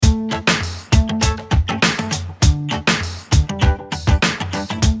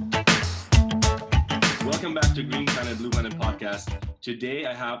podcast. Today,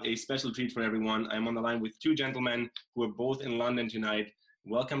 I have a special treat for everyone. I'm on the line with two gentlemen who are both in London tonight.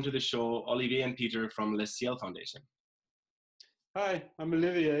 Welcome to the show, Olivier and Peter from Le Ciel Foundation. Hi, I'm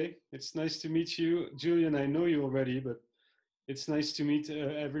Olivier. It's nice to meet you. Julian, I know you already, but it's nice to meet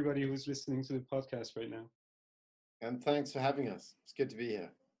everybody who's listening to the podcast right now. And thanks for having us. It's good to be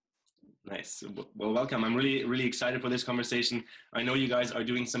here. Nice. Well, welcome. I'm really excited for this conversation. I know you guys are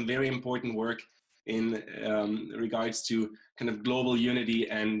doing some very important work in regards to kind of global unity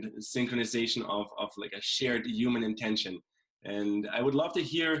and synchronization of like a shared human intention. And I would love to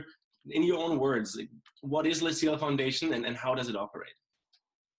hear, in your own words, what is Le Ciel Foundation and how does it operate?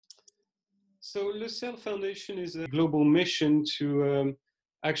 So Le Ciel Foundation is a global mission to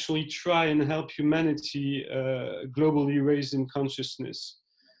actually try and help humanity globally raise in consciousness.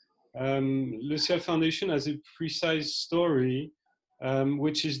 Le Ciel Foundation has a precise story,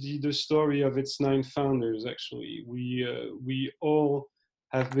 which is the story of its 9 founders, actually. We all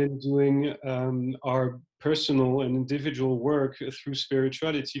have been doing our personal and individual work through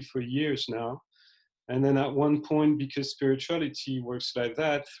spirituality for years now. And then at one point, because spirituality works like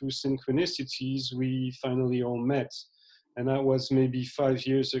that, through synchronicities, we finally all met. And that was maybe 5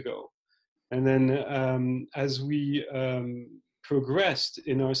 years ago. And then as we progressed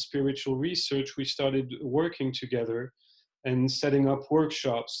in our spiritual research, we started working together and setting up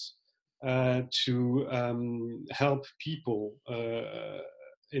workshops to help people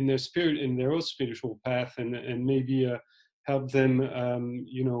in their spirit, in their own spiritual path, and maybe help them,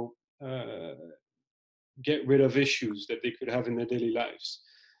 get rid of issues that they could have in their daily lives.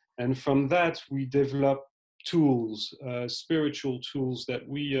 And from that, we developed tools, spiritual tools that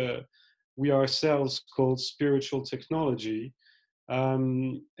we ourselves called spiritual technology.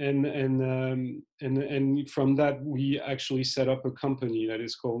 And from that, we actually set up a company that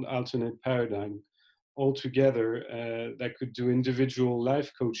is called Alternate Paradigm, altogether that could do individual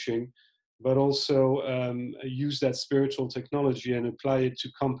life coaching, but also use that spiritual technology and apply it to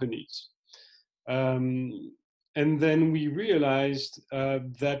companies. And then we realized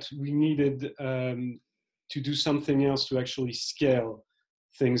that we needed to do something else to actually scale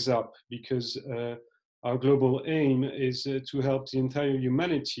things up, because our global aim is to help the entire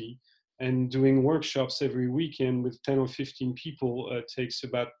humanity, and doing workshops every weekend with 10 or 15 people takes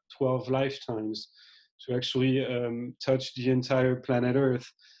about 12 lifetimes to actually touch the entire planet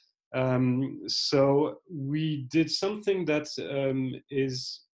Earth. So we did something that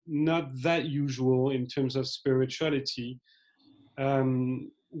is not that usual in terms of spirituality.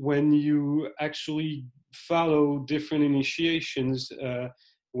 When you actually follow different initiations,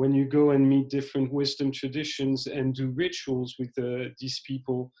 when you go and meet different wisdom traditions and do rituals with these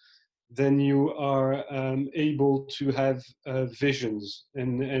people, then you are able to have visions.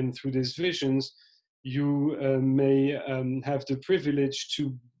 And through these visions, you may have the privilege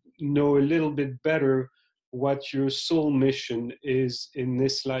to know a little bit better what your soul mission is in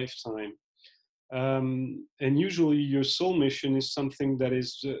this lifetime. And usually your soul mission is something that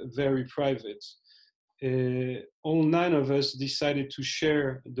is very private. All 9 of us decided to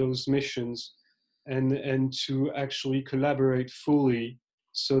share those missions and to actually collaborate fully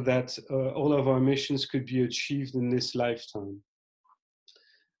so that all of our missions could be achieved in this lifetime.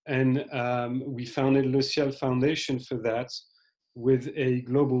 And we founded Le Ciel Foundation for that, with a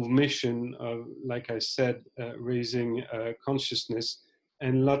global mission of, like I said, raising consciousness,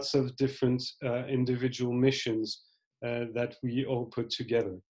 and lots of different individual missions that we all put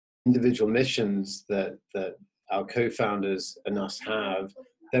together. Individual missions that our co-founders and us have,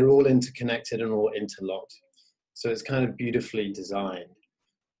 they're all interconnected and all interlocked. So it's kind of beautifully designed.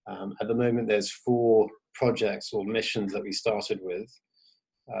 At the moment, there's 4 projects or missions that we started with.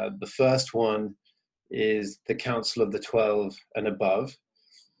 The first one is the Council of the 12 and above,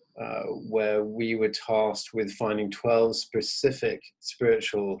 where we were tasked with finding 12 specific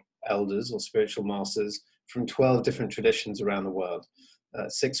spiritual elders or spiritual masters from 12 different traditions around the world,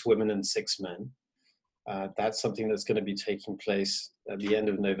 6 women and 6 men. That's something that's going to be taking place at the end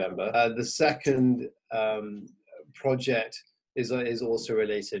of November. The second project is also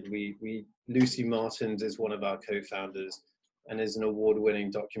related. Lucy Martins is one of our co-founders and is an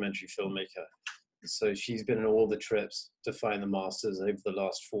award-winning documentary filmmaker. So she's been on all the trips to find the masters over the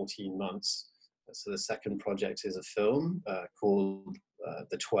last 14 months. So the second project is a film called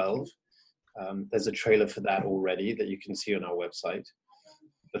The 12. There's a trailer for that already that you can see on our website.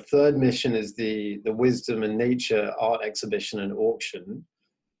 The third mission is the Wisdom and Nature art exhibition and auction,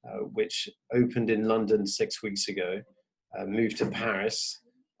 which opened in London 6 weeks ago, moved to Paris,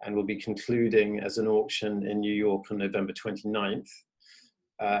 and will be concluding as an auction in New York on November 29th.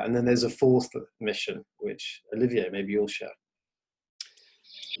 And then there's a fourth mission, which Olivier, maybe you'll share.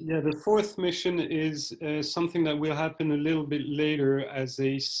 Yeah, the fourth mission is something that will happen a little bit later as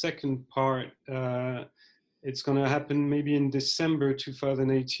a second part. It's going to happen maybe in December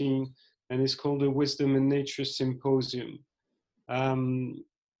 2018, and it's called the Wisdom and Nature Symposium.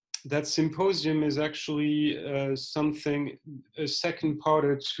 That symposium is actually a second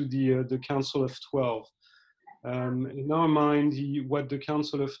part to the Council of 12. In our mind, what the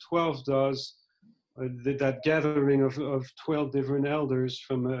Council of 12 does, that gathering of 12 different elders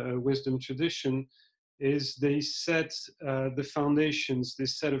from a wisdom tradition, is they set the foundations, they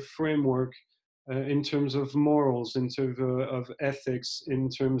set a framework in terms of morals, in terms of ethics, in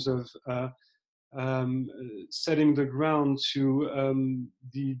terms of setting the ground to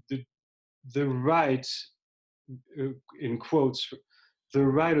the right, in quotes, the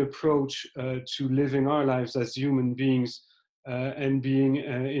right approach to living our lives as human beings and being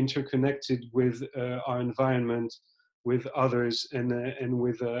interconnected with our environment, with others, and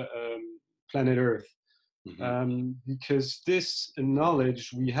with planet Earth. Mm-hmm. Because this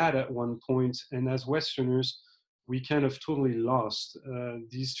knowledge we had at one point, and as Westerners, we kind of totally lost.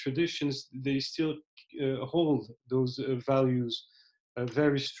 These traditions, they still hold those values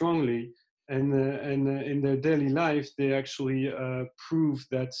very strongly. And in their daily life, they actually prove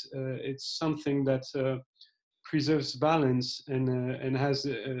that it's something that preserves balance and has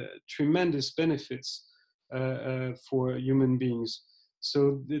tremendous benefits for human beings.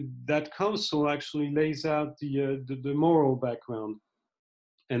 So that council actually lays out the moral background.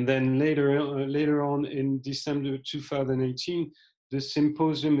 And then later on in December 2018, the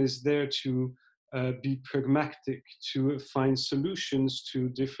symposium is there to be pragmatic, to find solutions to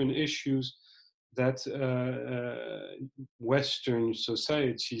different issues that Western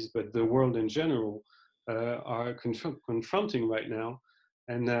societies, but the world in general, are confronting right now.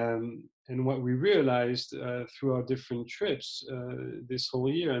 And what we realized through our different trips this whole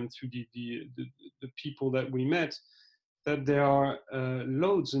year, and through the people that we met, that there are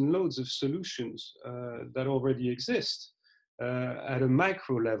loads and loads of solutions that already exist at a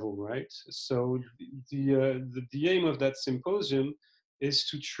micro level, right? So the aim of that symposium is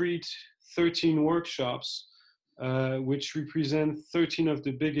to treat 13 workshops which represent 13 of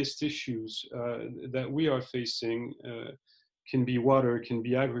the biggest issues that we are facing. Can be water, can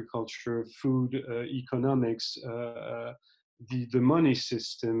be agriculture, food, economics, the money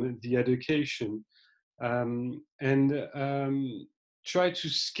system, the education. Try to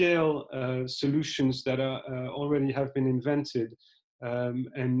scale solutions that already have been invented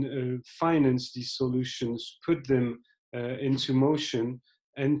and finance these solutions, put them into motion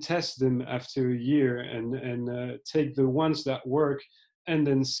and test them after a year and take the ones that work and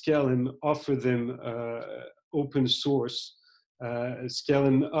then scale them, offer them open source, scale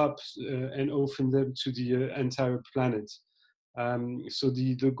them up and open them to the entire planet. So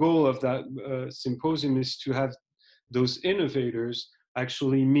the goal of that symposium is to have those innovators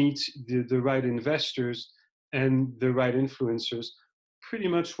actually meet the right investors and the right influencers. Pretty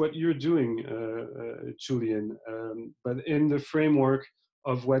much what you're doing, Julian, but in the framework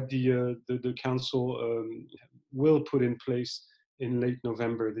of what the council will put in place in late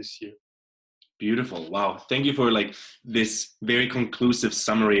November this year. Beautiful. Wow. Thank you for this very conclusive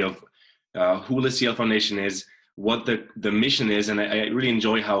summary of who LaCiel Foundation is, what the mission is, and I really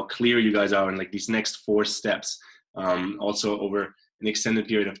enjoy how clear you guys are in these next 4 steps, also over an extended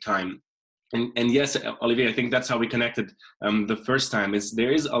period of time. And yes, Olivier, I think that's how we connected the first time. Is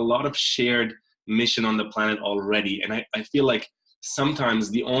there is a lot of shared mission on the planet already, and I feel like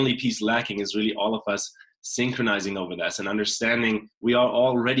sometimes the only piece lacking is really all of us synchronizing over this and understanding we are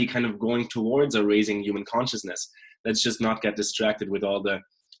already kind of going towards a raising human consciousness. Let's just not get distracted with all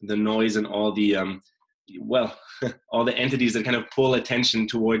the noise and all the all the entities that kind of pull attention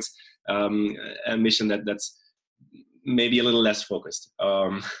towards a mission that's maybe a little less focused.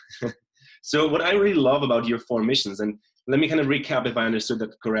 So what I really love about your 4 missions, and let me kind of recap if I understood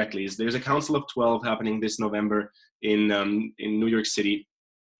that correctly, is there's a Council of 12 happening this November in New York City,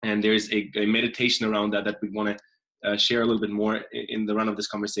 and there's a meditation around that we want to share a little bit more in the run of this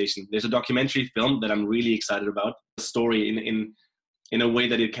conversation. There's a documentary film that I'm really excited about, a story in a way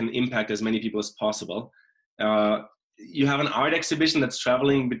that it can impact as many people as possible. You have an art exhibition that's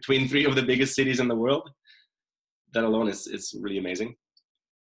traveling between 3 of the biggest cities in the world. That alone is really amazing.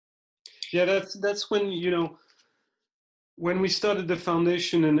 Yeah, that's when, when we started the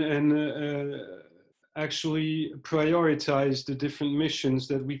foundation and actually prioritized the different missions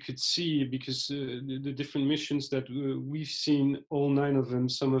that we could see, because the different missions that we've seen, all 9 of them,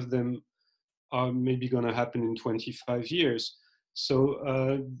 some of them are maybe going to happen in 25 years.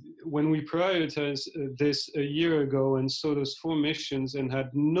 So when we prioritized this a year ago and saw those 4 missions and had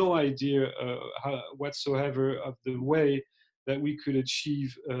no idea whatsoever of the way that we could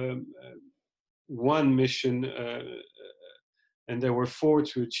achieve one mission, and there were 4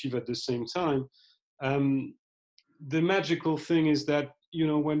 to achieve at the same time. The magical thing is that, you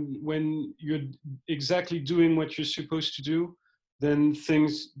know, when you're exactly doing what you're supposed to do, then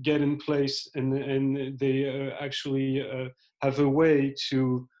things get in place, and they actually have a way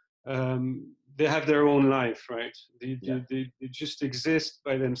to, they have their own life, right? They just exist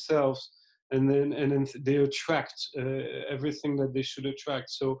by themselves, and then they attract everything that they should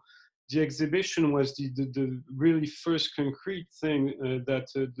attract. So the exhibition was the really first concrete thing that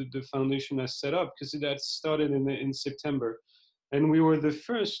the foundation has set up, because it had started in September. And we were the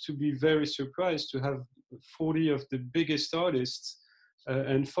first to be very surprised to have 40 of the biggest artists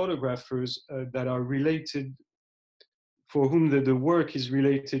and photographers that are related, for whom the work is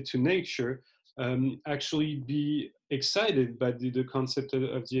related to nature, actually be excited by the concept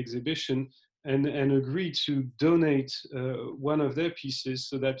of the exhibition, and agree to donate one of their pieces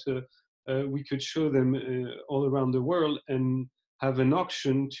so that we could show them all around the world and have an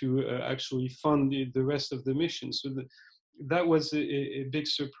auction to actually fund the rest of the mission. So that was a big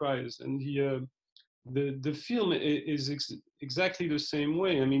surprise. And the film is exactly the same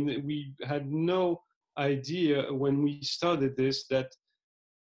way. I mean, we had no idea when we started this that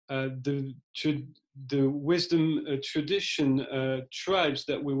the wisdom tradition tribes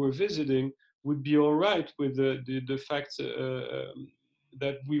that we were visiting would be all right with the fact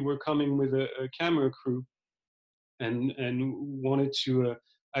that we were coming with a camera crew and wanted to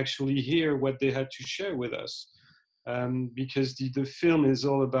actually hear what they had to share with us. Because the film is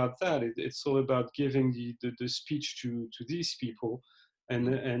all about that. It's all about giving the speech to these people and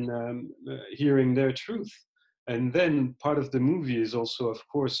hearing their truth. And then part of the movie is also, of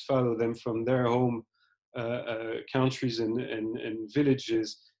course, follow them from their home countries and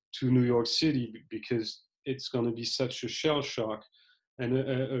villages to New York City, because it's going to be such a shell shock and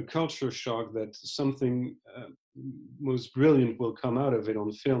a culture shock that something most brilliant will come out of it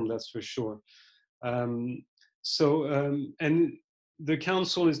on film, that's for sure. And the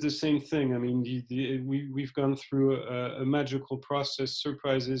council is the same thing. I mean, we've gone through a magical process,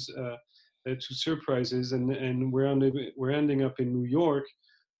 surprises to surprises, and we're ending up in New York.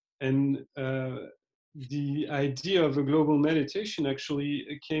 And the idea of a global meditation actually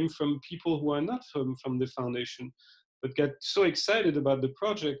came from people who are not from the foundation, but got so excited about the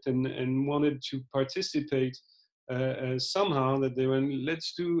project and wanted to participate somehow, that they went,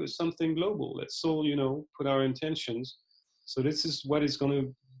 let's do something global. Let's all, you know, put our intentions. So this is what is going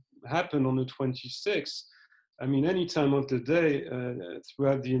to happen on the 26th. I mean, any time of the day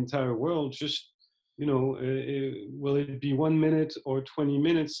throughout the entire world, just, you know, will it be 1 minute or 20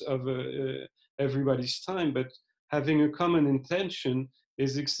 minutes of everybody's time? But having a common intention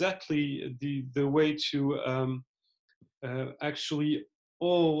is exactly the way to actually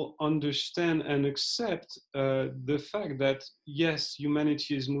all understand and accept the fact that, yes,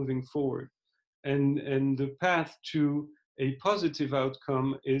 humanity is moving forward, and the path to a positive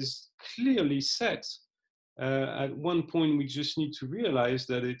outcome is clearly set. At one point, we just need to realize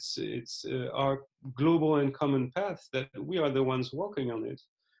that it's our global and common path, that we are the ones walking on it,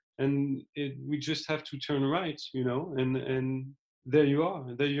 and we just have to turn right, you know, and there you are,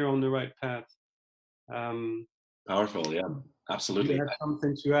 there you're on the right path. Powerful, yeah, absolutely. You have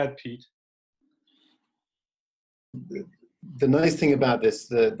something to add, Pete? The nice thing about this,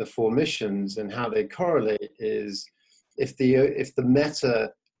 the 4 missions and how they correlate, is if the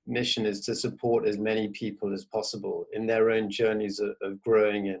meta mission is to support as many people as possible in their own journeys of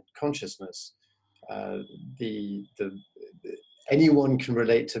growing in consciousness, anyone can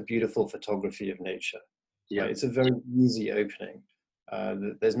relate to beautiful photography of nature. Yeah, right? It's a very easy opening.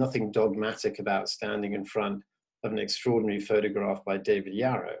 There's nothing dogmatic about standing in front of an extraordinary photograph by David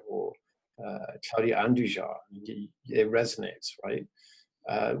Yarrow or Claudia Andujar. It resonates, right?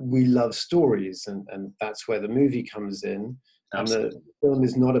 We love stories, and that's where the movie comes in. Absolutely. And the film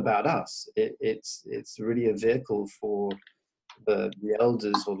is not about us. It's really a vehicle for the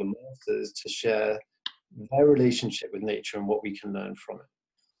elders or the masters to share their relationship with nature and what we can learn from it.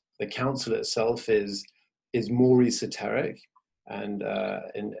 The council itself is more esoteric and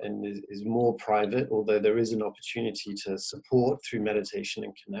is more private, although there is an opportunity to support through meditation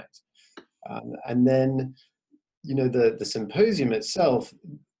and connect. And then, you know, the symposium itself,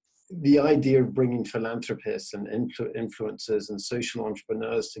 the idea of bringing philanthropists and influencers and social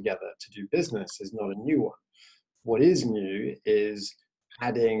entrepreneurs together to do business is not a new one. What is new is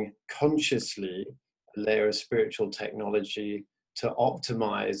adding consciously a layer of spiritual technology to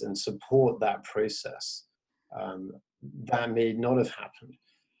optimize and support that process, that may not have happened.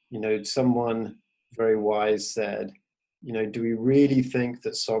 You know, someone very wise said, you know, do we really think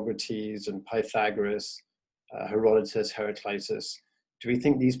that Socrates and Pythagoras, Herodotus, Heraclitus, do we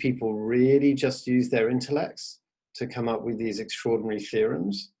think these people really just used their intellects to come up with these extraordinary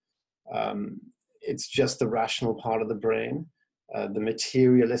theorems? It's just the rational part of the brain, the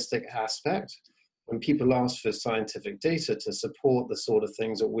materialistic aspect. When people ask for scientific data to support the sort of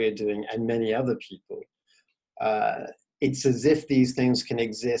things that we're doing and many other people, it's as if these things can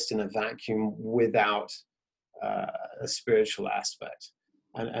exist in a vacuum without a spiritual aspect.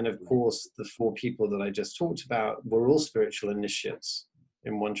 And of course, the four people that I just talked about were all spiritual initiates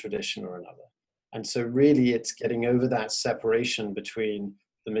in one tradition or another. And so really it's getting over that separation between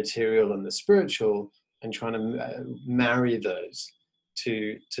the material and the spiritual and trying to marry those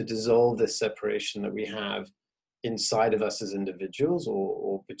to dissolve this separation that we have inside of us as individuals,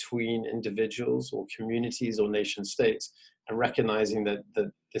 or between individuals or communities or nation states, and recognizing that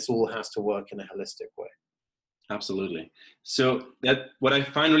this all has to work in a holistic way. Absolutely. So that what I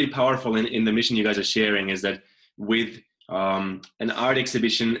find really powerful in the mission you guys are sharing is that with an art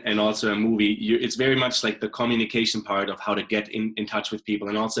exhibition and also a movie, it's very much like the communication part of how to get in touch with people,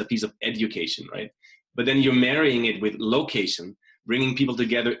 and also a piece of education, right? But then you're marrying it with location, bringing people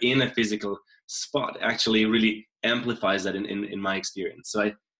together in a physical spot actually really amplifies that in my experience.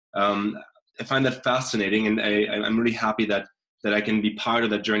 So I find that fascinating, and I'm really happy that I can be part of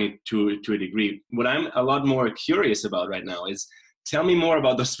that journey to a degree. What I'm a lot more curious about right now is, tell me more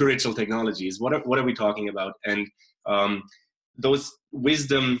about the spiritual technologies. What are we talking about? And those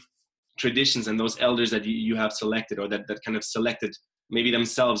wisdom traditions and those elders that you have selected, or that kind of selected maybe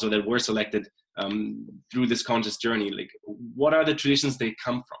themselves, or that were selected through this conscious journey, like what are the traditions they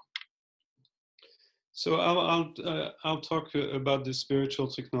come from? So I'll talk about the spiritual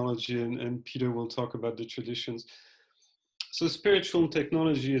technology, and Peter will talk about the traditions. So spiritual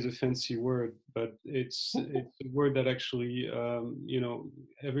technology is a fancy word, but it's a word that actually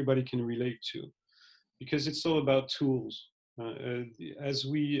everybody can relate to, because it's all about tools. As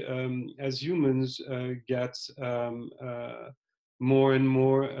we as humans get more and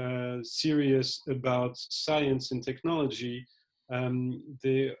more serious about science and technology,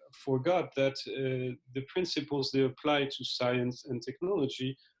 they forgot that the principles they apply to science and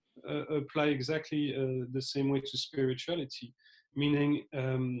technology apply exactly the same way to spirituality. Meaning,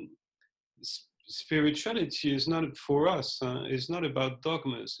 spirituality is not for us, it's not about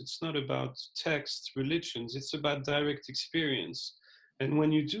dogmas, it's not about texts, religions, it's about direct experience. And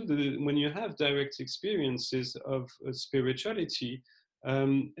when you have direct experiences of spirituality,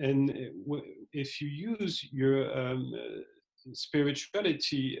 if you use your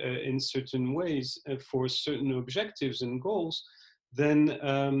spirituality in certain ways for certain objectives and goals, then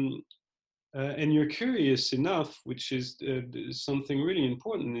and you're curious enough, which is something really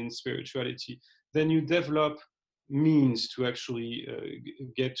important in spirituality, then you develop means to actually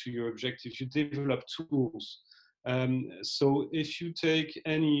get to your objective. You develop tools. So if you take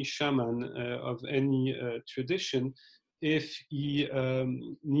any shaman of any tradition, if he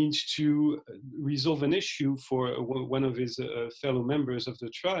needs to resolve an issue for one of his fellow members of the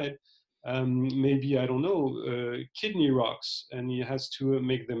tribe, maybe, I don't know, kidney rocks, and he has to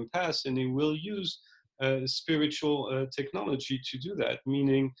make them pass, and he will use spiritual technology to do that,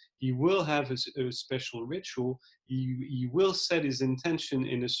 meaning he will have a special ritual, he will set his intention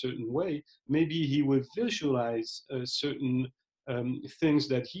in a certain way, maybe he will visualize certain things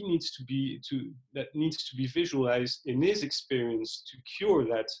that needs to be visualized in his experience to cure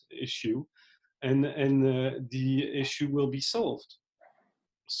that issue, and the issue will be solved.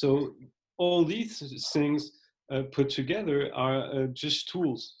 So all these things put together are just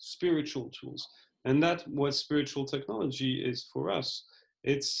tools, spiritual tools. And that's what spiritual technology is for us.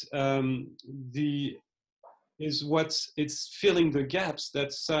 It's it's filling the gaps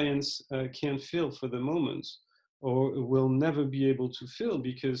that science can't fill for the moment, or will never be able to fill,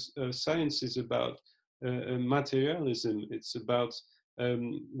 because science is about materialism. It's about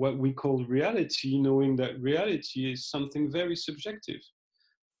what we call reality, knowing that reality is something very subjective.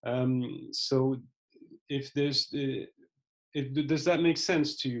 So if there's does that make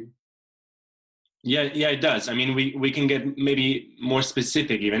sense to you? Yeah, it does. I mean, we can get maybe more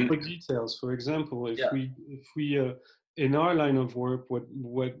specific even. For details, for example, if we in our line of work,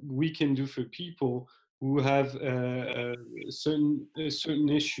 what we can do for people who have a certain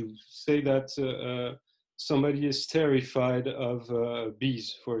issue, say that somebody is terrified of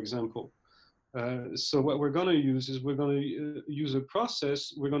bees, for example. So what we're going to use is we're going to use a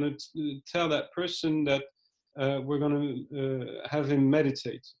process. We're going to tell that person that we're going to have him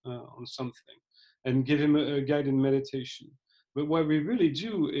meditate on something and give him a guided meditation. But what we really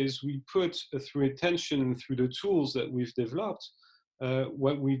do is we put, through attention and through the tools that we've developed,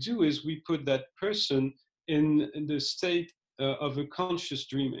 what we do is we put that person in the state of a conscious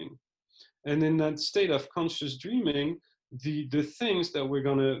dreaming. And in that state of conscious dreaming, the things that we're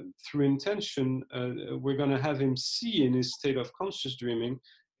going to, through intention, we're going to have him see in his state of conscious dreaming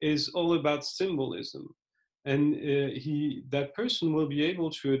is all about symbolism. And that person will be able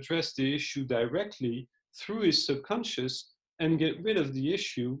to address the issue directly through his subconscious and get rid of the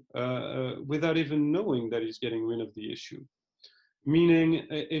issue without even knowing that he's getting rid of the issue. Meaning,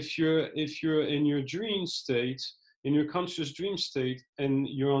 if you're in your dream state, in your conscious dream state, and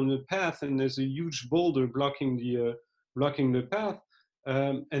you're on the path, and there's a huge boulder blocking the path,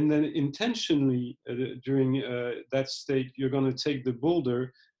 and then intentionally during that state, you're going to take the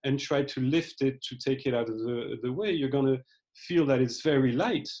boulder and try to lift it to take it out of the way. You're going to feel that it's very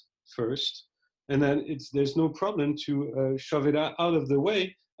light first, and then there's no problem to shove it out of the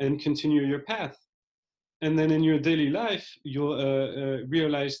way and continue your path. And then in your daily life, you'll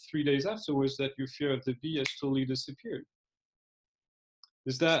realize 3 days afterwards that your fear of the bee has totally disappeared.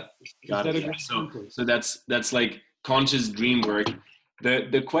 Is that a good example? So that's like conscious dream work.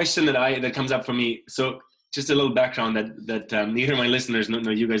 The question that comes up for me. So just a little background that neither of my listeners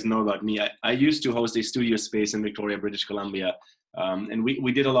nor you guys know about me. I used to host a studio space in Victoria, British Columbia, and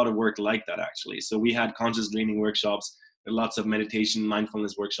we did a lot of work like that actually. So we had conscious dreaming workshops, lots of meditation,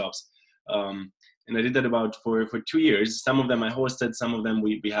 mindfulness workshops. And I did that for 2 years. Some of them I hosted, some of them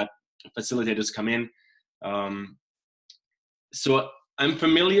we had facilitators come in. So I'm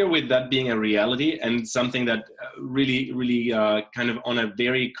familiar with that being a reality and something that really, really kind of on a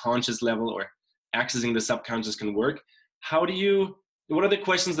very conscious level or accessing the subconscious can work. What are the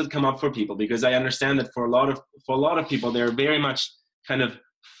questions that come up for people? Because I understand that for a lot of people, they're very much kind of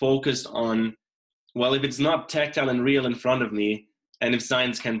focused on, well, if it's not tactile and real in front of me, and if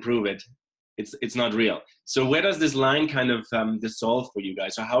science can prove it, it's not real. So where does this line kind of dissolve for you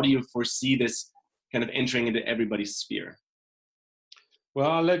guys? So how do you foresee this kind of entering into everybody's sphere?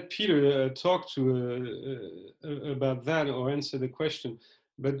 Well, I'll let Peter talk about that or answer the question.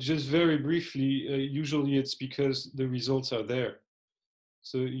 But just very briefly, usually it's because the results are there.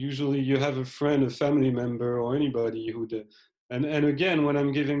 So usually you have a friend, a family member, or anybody and again, when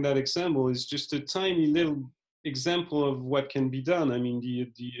I'm giving that example, it's just a tiny little example of what can be done. I mean,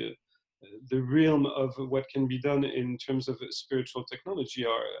 the realm of what can be done in terms of spiritual technology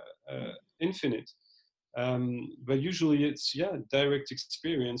are infinite. But usually it's direct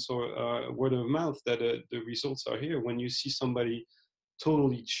experience or word of mouth that the results are here. When you see somebody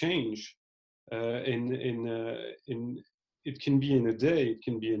totally change, it can be in a day, it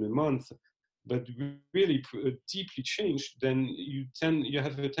can be in a month, but really deeply changed, then you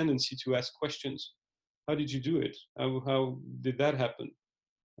have a tendency to ask questions. How did you do it? How did that happen?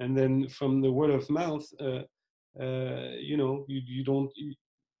 And then from the word of mouth,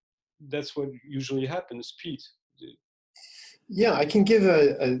 that's what usually happens. Pete. Yeah, I can give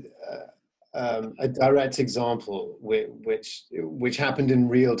a direct example which happened in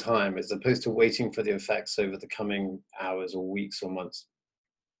real time as opposed to waiting for the effects over the coming hours or weeks or months.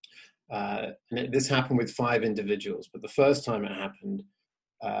 This happened with 5 individuals, but the first time it happened,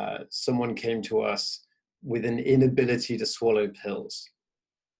 someone came to us with an inability to swallow pills,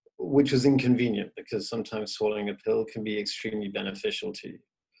 which was inconvenient because sometimes swallowing a pill can be extremely beneficial to you.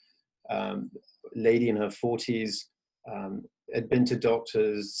 Lady in her 40s, had been to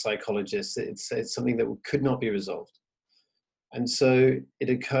doctors, psychologists. It's something that could not be resolved. And so it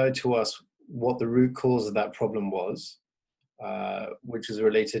occurred to us what the root cause of that problem was, which was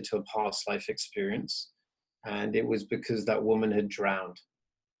related to a past life experience. And it was because that woman had drowned.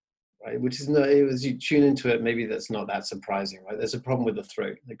 Right, which is not, as you tune into it, maybe that's not that surprising, right? There's a problem with the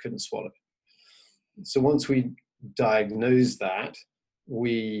throat, they couldn't swallow. So once we diagnosed that,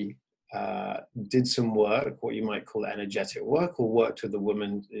 we did some work, what you might call energetic work, or worked with the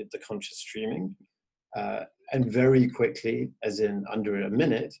woman, the conscious streaming, and very quickly, as in under a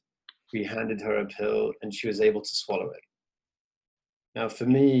minute, we handed her a pill and she was able to swallow it. Now for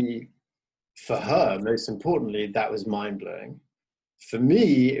her, most importantly, that was mind-blowing. For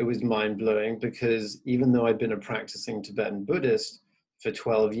me, it was mind-blowing because even though I'd been a practicing Tibetan Buddhist for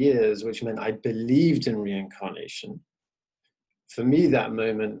 12 years, which meant I believed in reincarnation, for me, that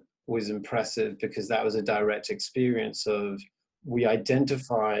moment was impressive because that was a direct experience of, we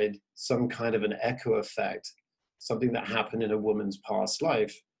identified some kind of an echo effect, something that happened in a woman's past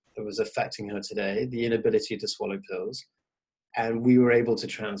life that was affecting her today, the inability to swallow pills, and we were able to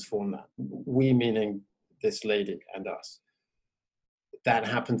transform that. We meaning this lady and us. That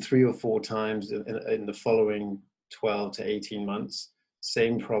happened 3 or 4 times in the following 12 to 18 months.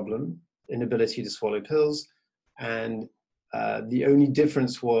 Same problem, inability to swallow pills. And the only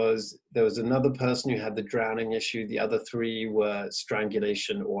difference was there was another person who had the drowning issue. The other 3 were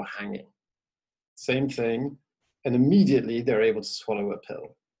strangulation or hanging. Same thing. And immediately they're able to swallow a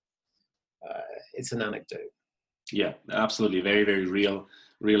pill. It's an anecdote. Yeah, absolutely. Very, very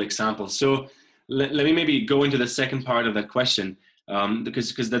real example. So let me maybe go into the second part of that question,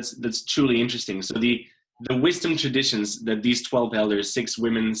 because that's truly interesting. So the wisdom traditions that these 12 elders, 6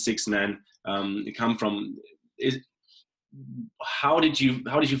 women, 6 men, come from, how did you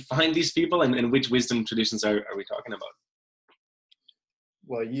find these people, and which wisdom traditions are we talking about?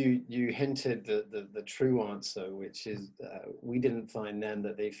 Well, you hinted the true answer, which is we didn't find them,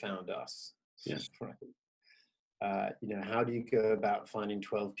 that they found us. Yes. Right. How do you go about finding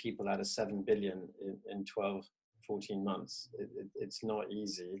 12 people out of 7 billion in 12, 14 months? It's not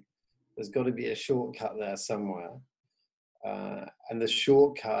easy. There's got to be a shortcut there somewhere. And the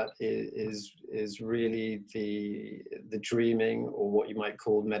shortcut is really the dreaming, or what you might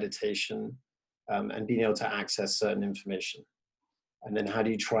call meditation, and being able to access certain information. And then how do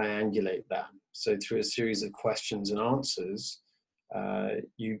you triangulate that? So through a series of questions and answers,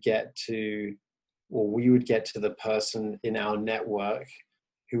 you get to, or we would get to the person in our network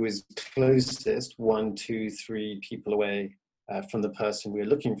who is closest, 1, 2, 3 people away from the person we're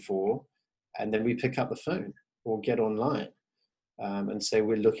looking for. And then we pick up the phone or get online and say,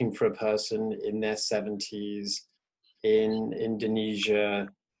 we're looking for a person in their 70s in Indonesia,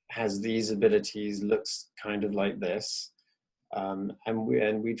 has these abilities, looks kind of like this. And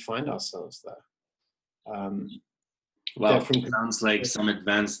we'd find ourselves there. Well, it sounds like some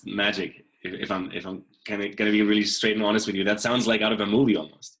advanced magic. If I'm gonna be really straight and honest with you, that sounds like out of a movie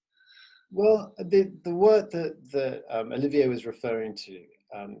almost. Well, the work that Olivier was referring to,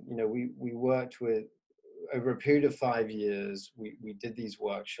 we worked with, over a period of 5 years, we did these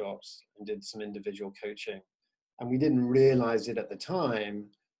workshops and did some individual coaching, and we didn't realize it at the time,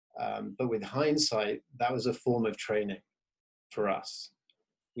 but with hindsight, that was a form of training for us.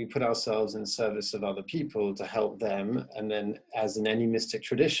 We put ourselves in service of other people to help them, and then, as in any mystic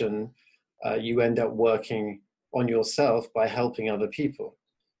tradition, you end up working on yourself by helping other people.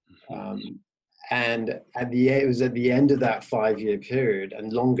 And it was at the end of that 5-year period,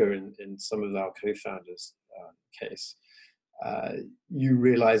 and longer in some of our co-founders' case, you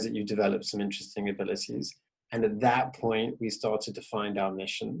realize that you developed some interesting abilities. And at that point, we started to find our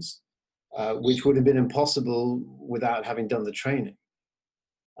missions, which would have been impossible without having done the training.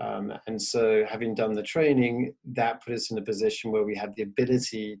 And so having done the training, that put us in a position where we had the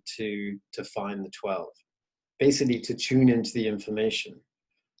ability to find the 12, basically to tune into the information.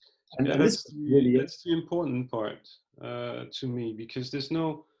 And that's the important part to me, because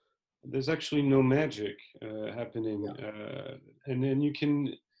there's actually no magic happening. Yeah. And then you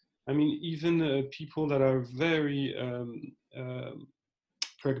can, even people that are very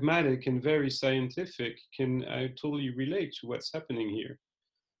pragmatic and very scientific can totally relate to what's happening here.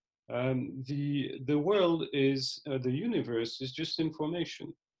 The world is, the universe is just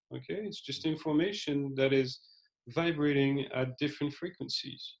information, okay? It's just information that is vibrating at different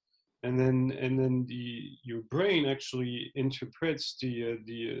frequencies. And then your brain actually interprets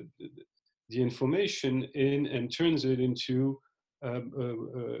the information and turns it into a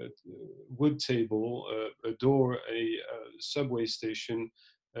wood table, a door, a subway station,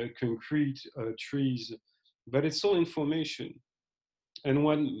 concrete, trees, but it's all information. And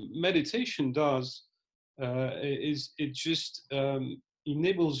what meditation does is it just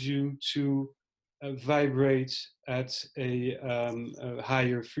enables you to vibrate at a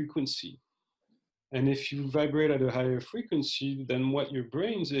higher frequency. And if you vibrate at a higher frequency, then what your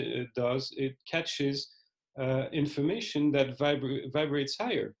brain does, it catches information that vibrates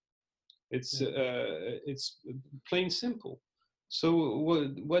higher. It's plain simple. So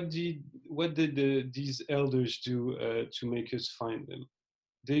what did these elders do to make us find them?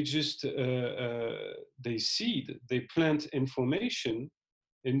 They just they plant information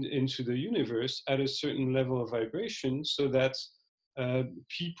into the universe at a certain level of vibration, so that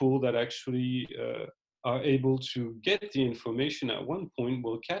people that actually are able to get the information at one point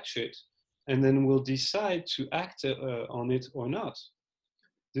will catch it, and then will decide to act on it or not.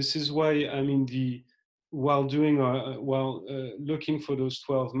 This is why, while looking for those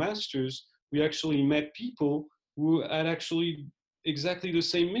 12 masters, we actually met people who had actually exactly the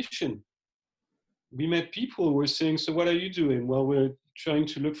same mission. We met people who were saying, so what are you doing? Well, we're trying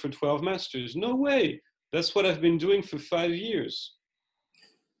to look for 12 masters. No way. That's what I've been doing for 5 years.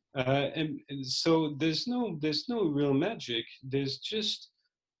 And so there's no real magic. There's just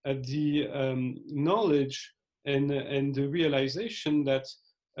the knowledge and the realization that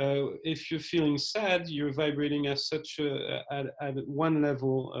if you're feeling sad, you're vibrating at one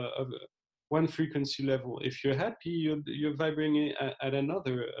level of one frequency level. If you're happy, you're vibrating at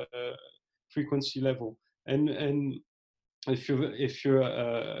another frequency level. And if you're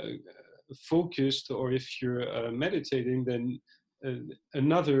focused, or if you're meditating, then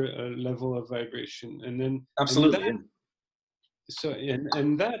another level of vibration. And then Absolutely.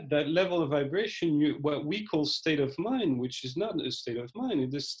 That level of vibration, what we call state of mind, which is not a state of mind,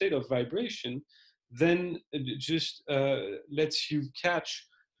 it's a state of vibration, then it just lets you catch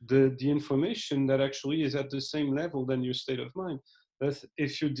the information that actually is at the same level than your state of mind. That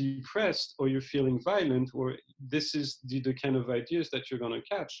if you're depressed or you're feeling violent, or this is the kind of ideas that you're going to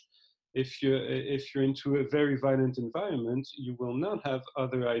catch. If you're into a very violent environment, you will not have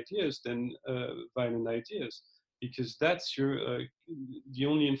other ideas than violent ideas, because that's the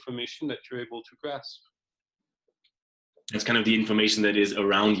only information that you're able to grasp. That's kind of the information that is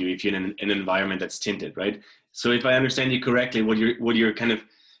around you if you're in an environment that's tinted, right? So if I understand you correctly, what you're kind of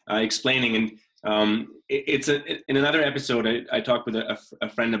explaining, and in another episode, I talked with a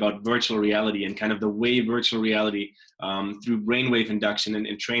friend about virtual reality and kind of the way virtual reality through brainwave induction and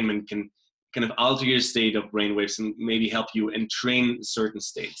entrainment can kind of alter your state of brainwaves and maybe help you entrain certain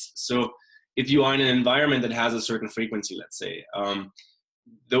states. So if you are in an environment that has a certain frequency, let's say,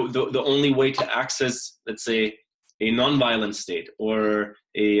 the only way to access, let's say, a non-violent state or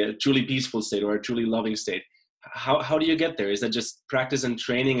a truly peaceful state or a truly loving state, how do you get there? Is that just practice and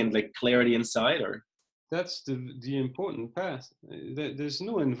training and like clarity inside, or? That's the important path. There's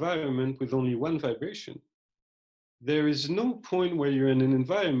no environment with only one vibration. There is no point where you're in an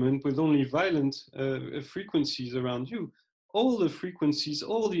environment with only violent frequencies around you. All the frequencies,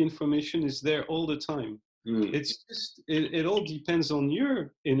 all the information is there all the time. It's just, it all depends on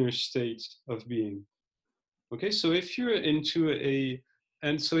your inner state of being. Okay, so if you're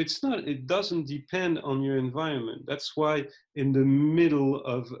and so it doesn't depend on your environment. That's why in the middle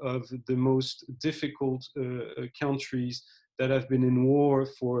of the most difficult countries that have been in war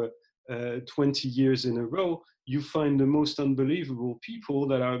for 20 years in a row, you find the most unbelievable people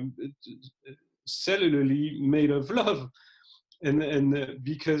that are cellularly made of love. And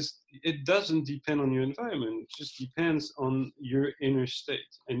because it doesn't depend on your environment, it just depends on your inner state.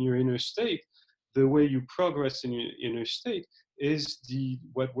 And your inner state, the way you progress in your inner state, is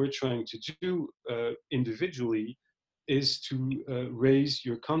what we're trying to do individually, is to raise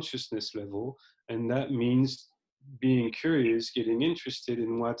your consciousness level. And that means being curious, getting interested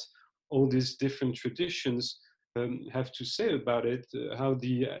in what all these different traditions have to say about it, how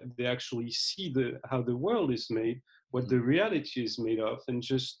they actually see how the world is made, what the reality is made of, and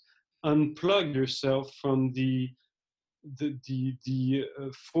just unplug yourself from the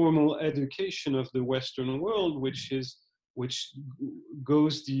formal education of the Western world, which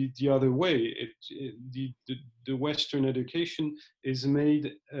goes the other way. The Western education is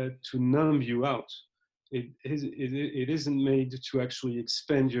made to numb you out. It isn't made to actually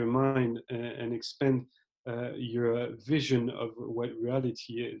expand your mind and expand your vision of what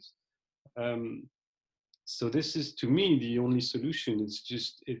reality is. So this is, to me, the only solution.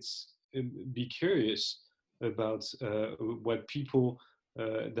 It's be curious about what people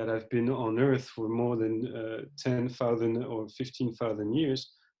that have been on Earth for more than 10,000 or 15,000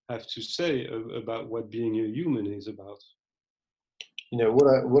 years have to say about what being a human is about. You know,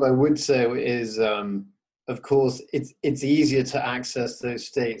 what I would say is, of course, it's easier to access those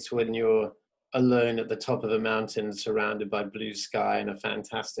states when you're alone at the top of a mountain, surrounded by blue sky and a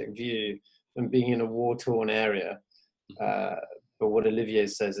fantastic view, than being in a war-torn area. But what Olivier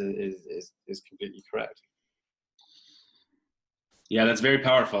says is completely correct. Yeah, that's very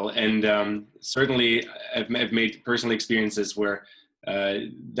powerful, and certainly I've made personal experiences where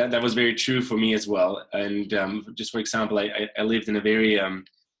that was very true for me as well. And just for example, I lived in a very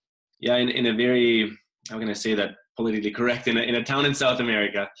in a very, how can I say that politically correct, in a town in South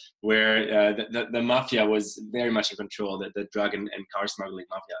America where the mafia was very much in control, the drug and car smuggling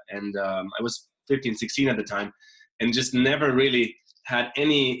mafia. And I was 15, 16 at the time, and just never really had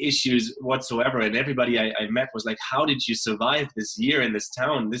any issues whatsoever. And everybody I met was like, how did you survive this year in this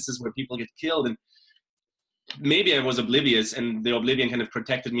town? This is where people get killed. And maybe I was oblivious, and the oblivion kind of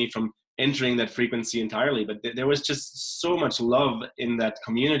protected me from entering that frequency entirely. But there was just so much love in that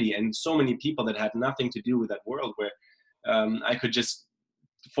community, and so many people that had nothing to do with that world, where I could just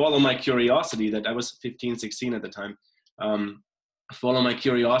follow my curiosity. That I was 15, 16 at the time. Follow my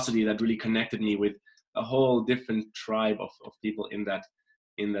curiosity that really connected me with a whole different tribe of people in that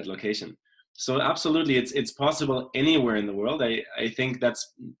in that location. So absolutely, it's possible anywhere in the world. I think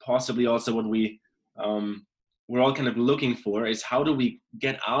that's possibly also what we're all kind of looking for, is how do we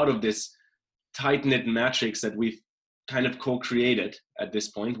get out of this tight-knit matrix that we've kind of co-created at this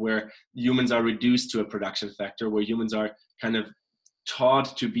point, where humans are reduced to a production factor, where humans are kind of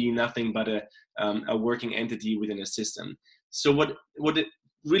taught to be nothing but a working entity within a system. So what it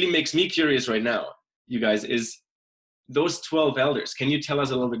really makes me curious right now, you guys, is those 12 elders. Can you tell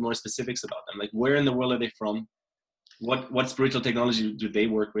us a little bit more specifics about them? Like, where in the world are they from? What spiritual technology do they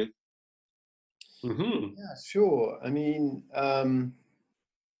work with? Mm-hmm. Yeah, sure. I mean,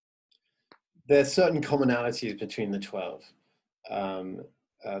 there are certain commonalities between the 12.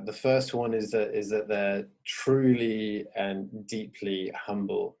 The first one is that they're truly and deeply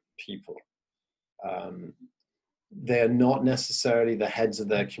humble people. They're not necessarily the heads of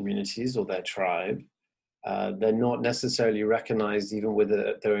their communities or their tribe. They're not necessarily recognized even with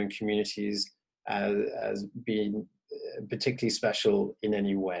their own communities as being particularly special in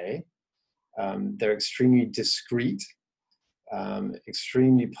any way. They're extremely discreet,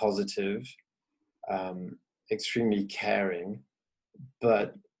 extremely positive, extremely caring.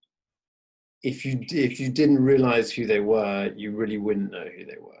 But if you didn't realize who they were, you really wouldn't know who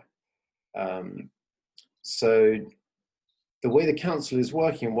they were. So the way the council is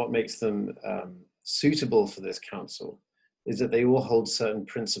working, what makes them suitable for this council, is that they all hold certain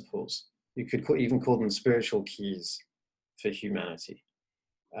principles. You could even call them spiritual keys for humanity.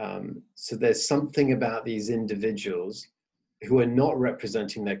 So there's something about these individuals who are not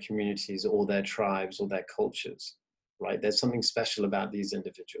representing their communities or their tribes or their cultures, right? There's something special about these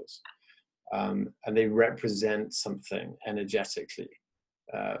individuals. And they represent something energetically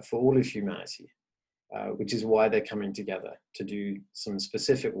for all of humanity, which is why they're coming together to do some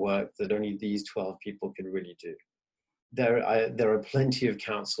specific work that only these 12 people can really do. There are plenty of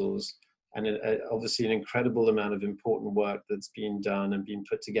councils and obviously an incredible amount of important work that's being done and being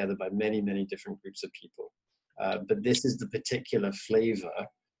put together by many, many different groups of people. But this is the particular flavor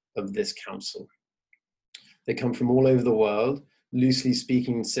of this council. They come from all over the world. Loosely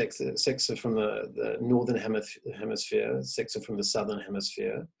speaking, six are from the northern hemisphere, 6 are from the southern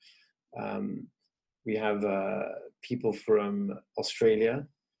hemisphere. We have people from Australia,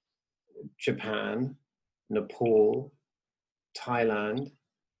 Japan, Nepal, Thailand,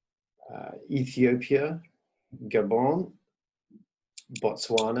 Ethiopia, Gabon,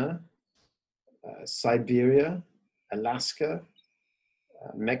 Botswana, Siberia, Alaska,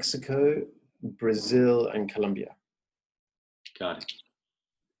 Mexico, Brazil, and Colombia. Got it.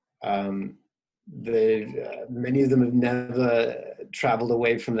 Many of them have never traveled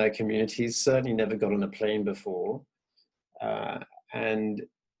away from their communities, certainly never got on a plane before. And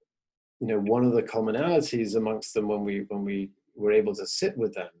you know, one of the commonalities amongst them when we were able to sit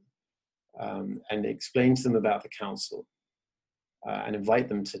with them and explain to them about the council and invite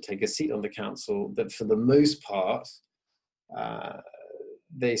them to take a seat on the council, that for the most part,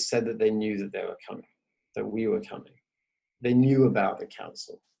 they said that they knew that they were coming, that we were coming. They knew about the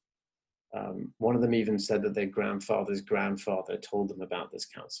council. One of them even said that their grandfather's grandfather told them about this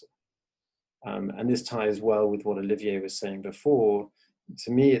council. And this ties well with what Olivier was saying before.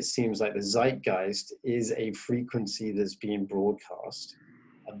 To me, it seems like the zeitgeist is a frequency that's being broadcast.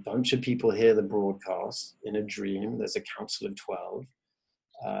 A bunch of people hear the broadcast in a dream. There's a council of 12.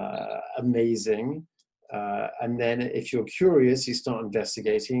 Amazing. And then if you're curious, you start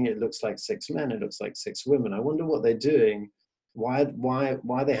investigating. It looks like 6 men. It looks like 6 women. I wonder what they're doing. Why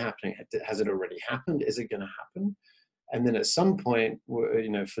are they happening? Has it already happened? Is it going to happen? And then at some point, you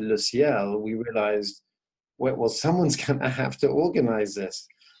know, for Le Ciel, we realized, well, someone's going to have to organize this.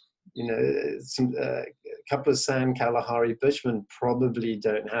 You know, a couple of San Kalahari Bushmen probably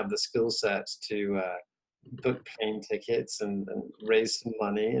don't have the skill sets to book plane tickets and raise some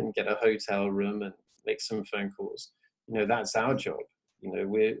money and get a hotel room and make some phone calls. You know, that's our job. You know,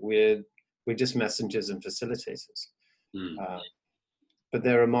 we're just messengers and facilitators. But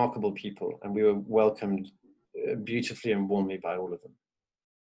they're remarkable people, and we were welcomed beautifully and warmly by all of them.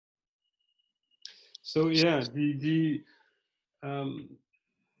 So yeah,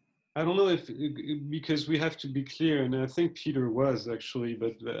 I don't know if, because we have to be clear, and I think Peter was actually,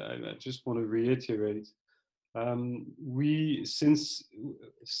 but I just want to reiterate. We since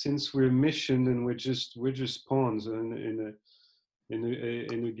we're missioned and we're just pawns in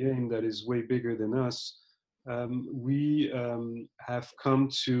a game that is way bigger than us. We have come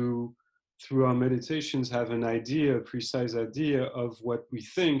to, through our meditations, have a precise idea of what we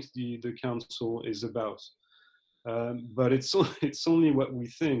think the council is about. But it's only what we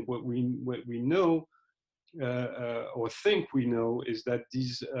think. What we know or think we know is that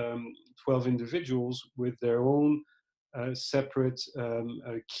these 12 individuals with their own separate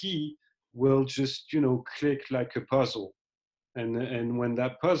key will just, click like a puzzle. And when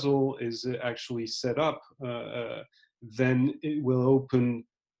that puzzle is actually set up, then it will open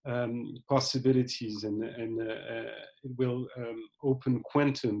possibilities, and it will open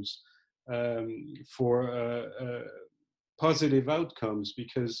quantums for positive outcomes.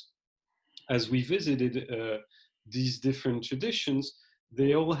 Because as we visited these different traditions,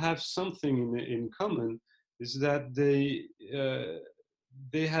 they all have something in common, is that they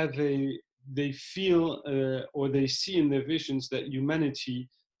feel or they see in their visions that humanity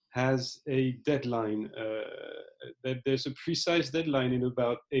has a deadline, that there's a precise deadline in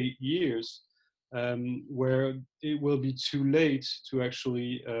about 8 years, where it will be too late to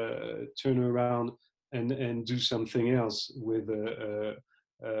actually turn around and do something else with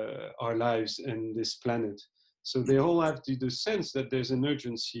our lives and this planet. So they all have the sense that there's an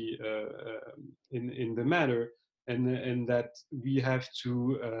urgency in the matter, and that we have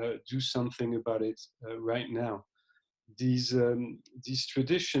to do something about it right now. These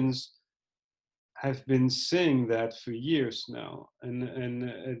traditions have been saying that for years now,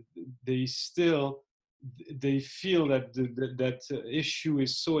 and they feel that that issue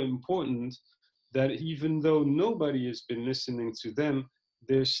is so important that even though nobody has been listening to them,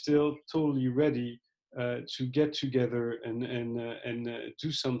 they're still totally ready to get together and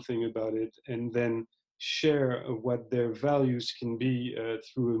do something about it, and then share what their values can be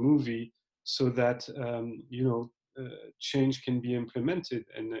through a movie, so that change can be implemented,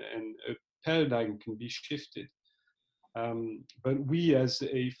 and a paradigm can be shifted. But we as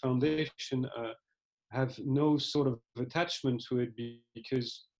a foundation have no sort of attachment to it,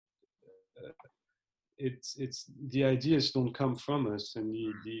 because it's the ideas don't come from us, and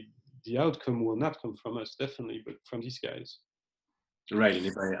the outcome will not come from us, definitely, but from these guys. Right, and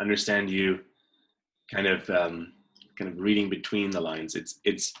if I understand you, kind of reading between the lines,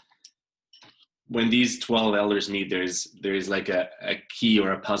 it's when these 12 elders meet, there's like a key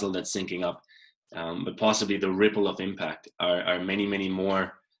or a puzzle that's syncing up, but possibly the ripple of impact are many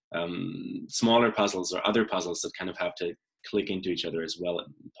more smaller puzzles or other puzzles that kind of have to click into each other as well,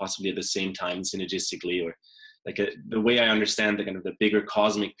 possibly at the same time, synergistically, or like the way I understand the kind of the bigger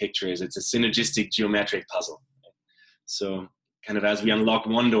cosmic picture is it's a synergistic geometric puzzle. So kind of as we unlock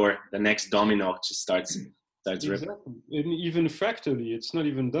one door, the next domino just starts exactly. And even fractally, it's not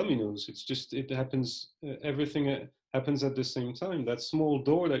even dominoes, it's just, it happens, everything happens at the same time. That small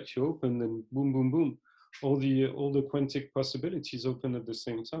door that you open, and boom boom boom, all the quantic possibilities open at the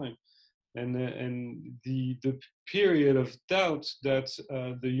same time. And the period of doubt that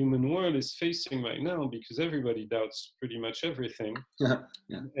the human world is facing right now, because everybody doubts pretty much everything,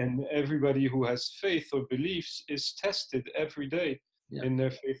 and everybody who has faith or beliefs is tested every day in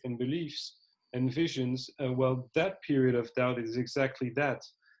their faith and beliefs and visions. Well, that period of doubt is exactly that.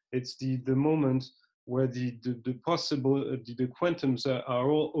 It's the moment where the possible the quantums are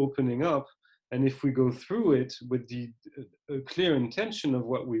all opening up, and if we go through it with the clear intention of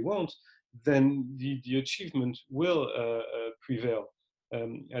what we want, then the achievement will prevail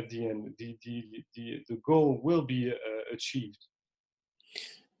at the end. The goal will be achieved.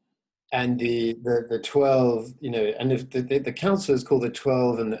 And the 12, and if the council is called the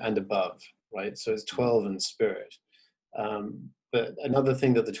 12 and above, right? So it's 12 and spirit. But another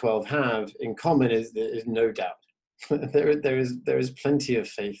thing that the 12 have in common is there is no doubt. there is plenty of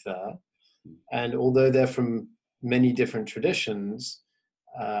faith there, and although they're from many different traditions,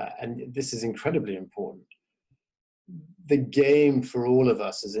 and this is incredibly important, the game for all of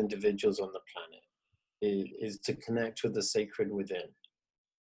us as individuals on the planet is to connect with the sacred within.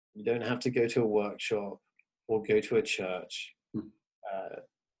 You don't have to go to a workshop or go to a church.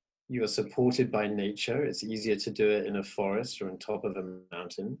 You are supported by nature. It's easier to do it in a forest or on top of a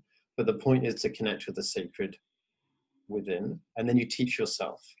mountain. But the point is to connect with the sacred within, and then you teach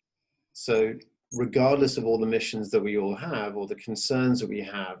yourself. So regardless of all the missions that we all have, or the concerns that we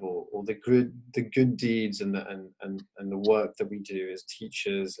have, or the good deeds and the work that we do as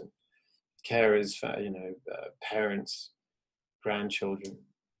teachers and carers for parents, grandchildren,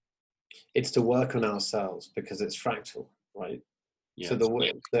 it's to work on ourselves, because it's fractal, right? Yeah. So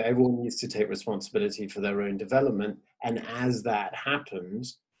everyone needs to take responsibility for their own development, and as that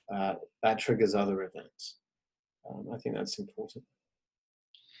happens, that triggers other events. I think that's important.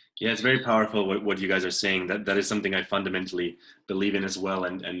 Yeah, it's very powerful what you guys are saying. That is something I fundamentally believe in as well,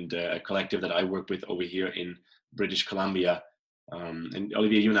 and a collective that I work with over here in British Columbia. And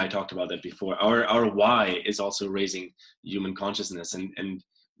Olivier, you and I talked about that before. Our why is also raising human consciousness, and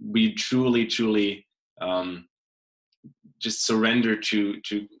we truly just surrender to,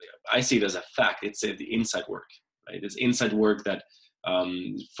 I see it as a fact, it's the inside work, right? It's inside work that,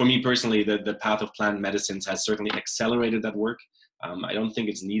 for me personally, the path of plant medicines has certainly accelerated that work. I don't think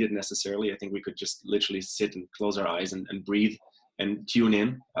it's needed necessarily. I think we could just literally sit and close our eyes and breathe and tune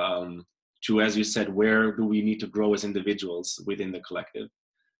in to, as you said, where do we need to grow as individuals within the collective.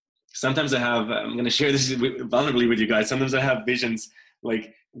 Sometimes I'm going to share this vulnerably with you guys. Sometimes I have visions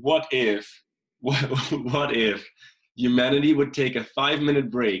like, what if humanity would take a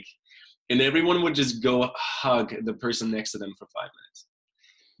 5-minute break and everyone would just go hug the person next to them for 5 minutes?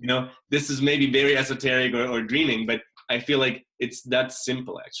 You know, this is maybe very esoteric or dreaming, but I feel like it's that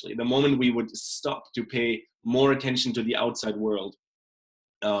simple, actually. The moment we would stop to pay more attention to the outside world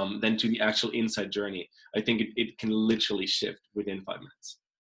than to the actual inside journey, I think it can literally shift within 5 minutes.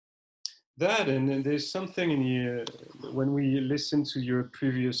 That, and then there's something in you, when we listened to your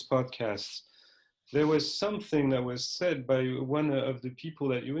previous podcasts, there was something that was said by one of the people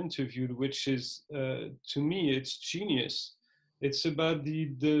that you interviewed, which is, to me, it's genius. It's about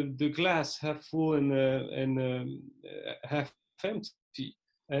the glass half full and half empty.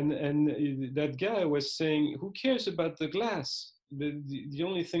 And that guy was saying, who cares about the glass? The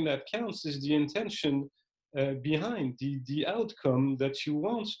only thing that counts is the intention behind, the outcome that you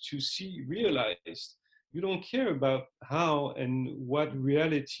want to see realized. You don't care about how and what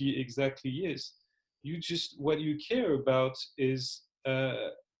reality exactly is. What you care about is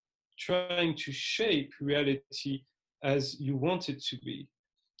trying to shape reality as you want it to be.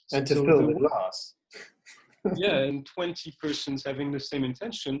 And to fill the glass. Yeah, and 20 persons having the same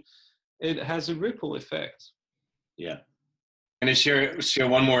intention, it has a ripple effect. Yeah. I'm going to share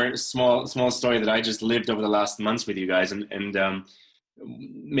one more small story that I just lived over the last months with you guys, and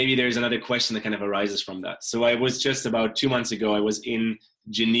maybe there's another question that kind of arises from that. So I was just about 2 months ago, I was in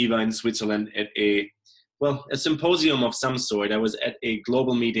Geneva in Switzerland at a symposium of some sort. I was at a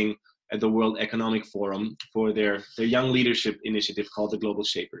global meeting at the World Economic Forum for their young leadership initiative called the Global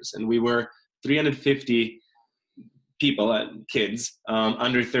Shapers. And we were 350 people, kids,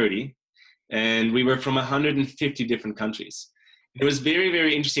 under 30, and we were from 150 different countries. It was very,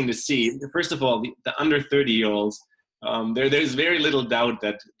 very interesting to see. First of all, the under 30-year-olds, there's very little doubt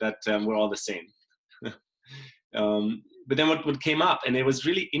that we're all the same. But then what came up, and it was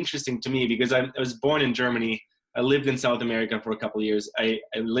really interesting to me because I was born in Germany. I lived in South America for a couple of years. I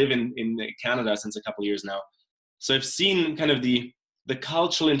live in Canada since a couple of years now. So I've seen kind of the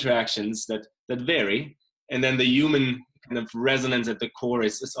cultural interactions that vary, and then the human kind of resonance at the core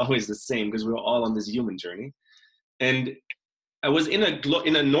is always the same because we're all on this human journey. And I was in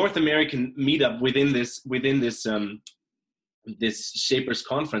a North American meetup within this Shapers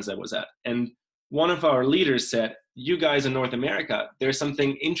conference I was at, and one of our leaders said, "You guys in North America, there's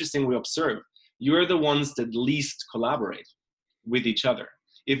something interesting we observe. You're the ones that least collaborate with each other.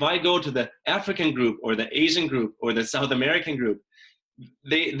 If I go to the African group or the Asian group or the South American group,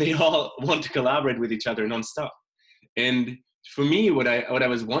 they all want to collaborate with each other nonstop." And for me, what I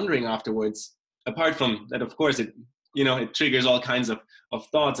was wondering afterwards, apart from that, of course, it triggers all kinds of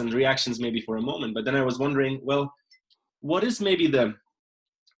thoughts and reactions maybe for a moment. But then I was wondering, well, what is maybe the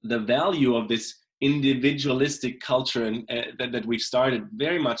value of this individualistic culture and that we've started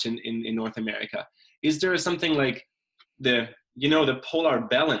very much in North America? Is there something like the polar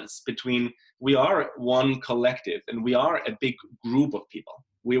balance between we are one collective and we are a big group of people.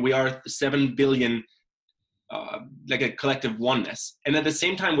 We are 7 billion, like a collective oneness. And at the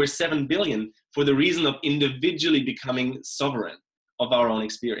same time, we're 7 billion for the reason of individually becoming sovereign of our own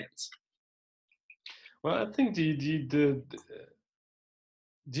experience. Well, I think the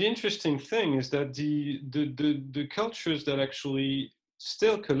interesting thing is that the cultures that actually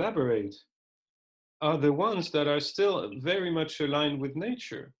still collaborate are the ones that are still very much aligned with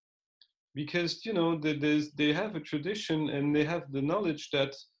nature, because they have a tradition and they have the knowledge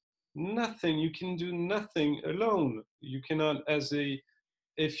that you can do nothing alone. You cannot,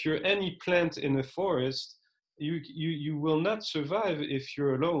 if you're any plant in a forest, you will not survive if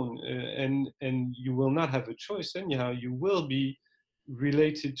you're alone, and you will not have a choice anyhow. You will be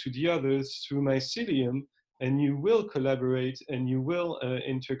related to the others through mycelium, and you will collaborate and you will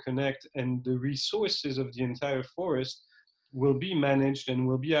interconnect, and the resources of the entire forest will be managed and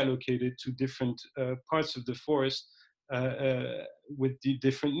will be allocated to different parts of the forest with the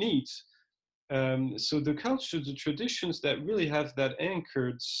different needs. So the culture, the traditions that really have that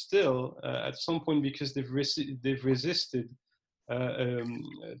anchored still at some point, because they've resisted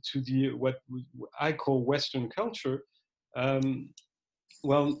to what I call Western culture,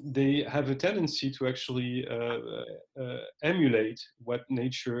 well, they have a tendency to actually emulate what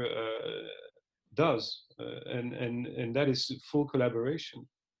nature does, and that is full collaboration.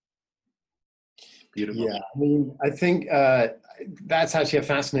 Beautiful. Yeah, I mean, I think that's actually a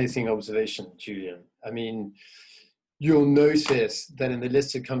fascinating observation, Julian. I mean, you'll notice that in the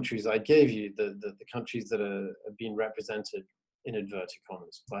list of countries I gave you, the countries that are being represented in inverted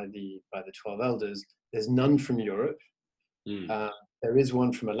commas by the 12 elders, there's none from Europe. There is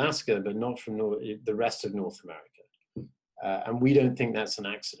one from Alaska, but not from the rest of North America. And we don't think that's an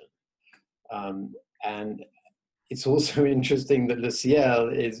accident. And it's also interesting that Le Ciel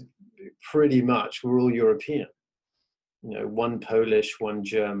is pretty much, we're all European. You know, one Polish, one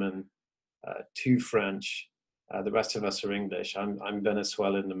German, two French. The rest of us are English. I'm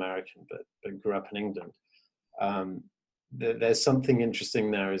Venezuelan American, but grew up in England. There's something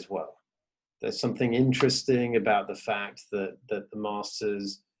interesting there as well. There's something interesting about the fact that the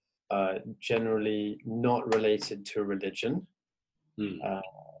masters are generally not related to religion.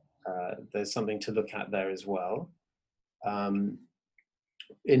 There's something to look at there as well.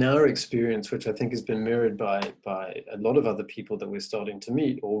 In our experience, which I think has been mirrored by a lot of other people that we're starting to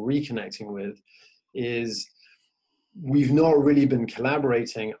meet or reconnecting with, is we've not really been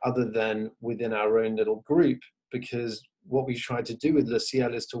collaborating other than within our own little group, because what we try to do with Le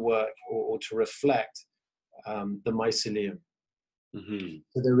Ciel is to work or to reflect the mycelium.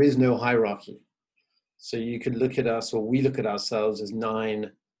 So there is no hierarchy. So you could look at us, or we look at ourselves as 9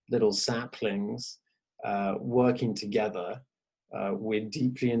 little saplings working together. We're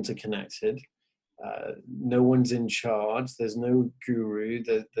deeply interconnected. No one's in charge. There's no guru.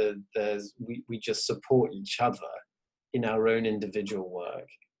 We just support each other in our own individual work.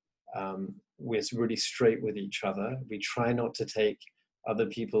 We're really straight with each other. We try not to take other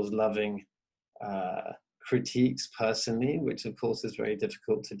people's loving critiques personally, which of course is very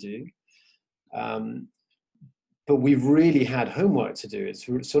difficult to do. But we've really had homework to do. It's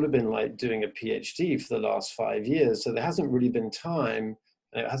sort of been like doing a PhD for the last 5 years. So there hasn't really been time,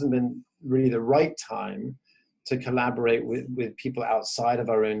 it hasn't been really the right time to collaborate with people outside of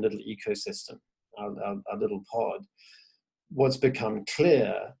our own little ecosystem, our little pod. What's become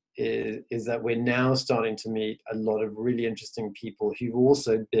clear is that we're now starting to meet a lot of really interesting people who've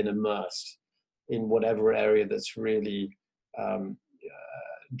also been immersed in whatever area that's really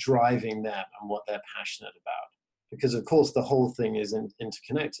driving them and what they're passionate about. Because of course the whole thing is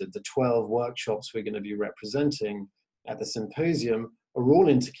interconnected. The 12 workshops we're going to be representing at the symposium are all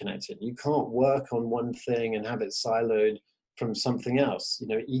interconnected. You can't work on one thing and have it siloed from something else. You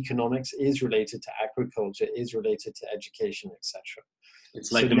know, economics is related to agriculture, is related to education, etc.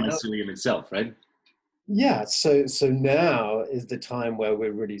 It's like the mycelium itself, right? Yeah, so now is the time where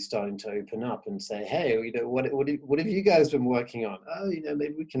we're really starting to open up and say, hey, you know, what have you guys been working on? Oh, you know,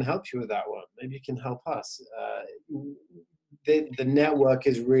 maybe we can help you with that one. Maybe you can help us. The network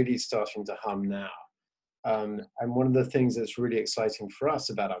is really starting to hum now. And one of the things that's really exciting for us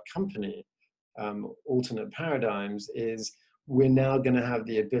about our company, Alternate Paradigms, is we're now going to have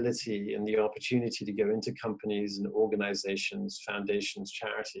the ability and the opportunity to go into companies and organizations, foundations,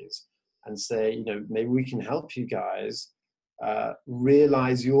 charities, and say, you know, maybe we can help you guys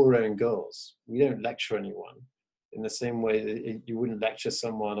realize your own goals. We don't lecture anyone in the same way that you wouldn't lecture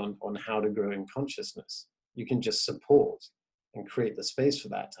someone on how to grow in consciousness. You can just support and create the space for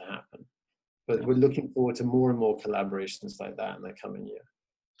that to happen. But we're looking forward to more and more collaborations like that in the coming year.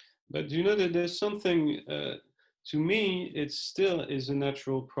 But you know that there's something, to me, it still is a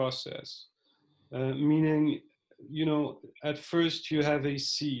natural process, meaning, you know, at first you have a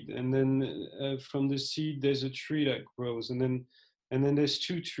seed, and then from the seed there's a tree that grows, and then there's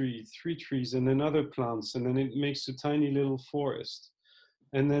 2 trees, 3 trees, and then other plants, and then it makes a tiny little forest.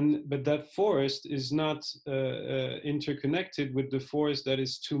 And then, but that forest is not interconnected with the forest that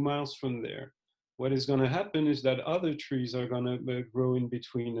is 2 miles from there. What is going to happen is that other trees are going to grow in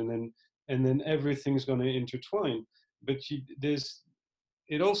between, and then everything's going to intertwine. But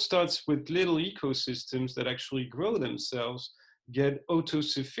it all starts with little ecosystems that actually grow themselves, get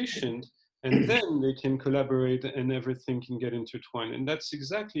autosufficient, and then they can collaborate and everything can get intertwined. And that's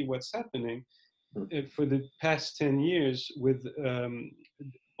exactly what's happening for the past 10 years with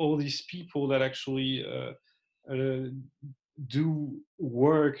all these people that actually do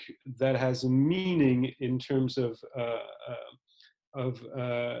work that has a meaning in terms of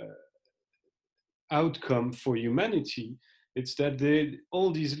outcome for humanity. It's that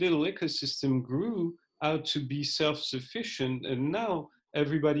all these little ecosystems grew out to be self-sufficient, and now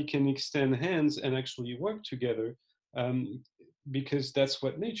everybody can extend hands and actually work together, because that's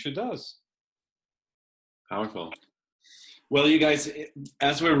what nature does. Powerful. Well, you guys,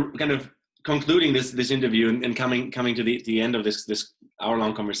 as we're kind of concluding this interview and coming to the end of this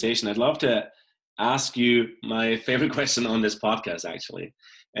hour-long conversation, I'd love to ask you my favorite question on this podcast, actually.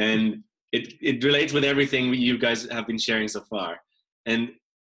 And it relates with everything you guys have been sharing so far. And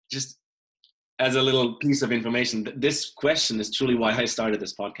just as a little piece of information, this question is truly why I started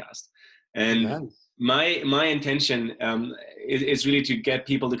this podcast. And my intention is really to get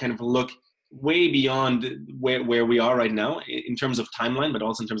people to kind of look way beyond where we are right now in terms of timeline, but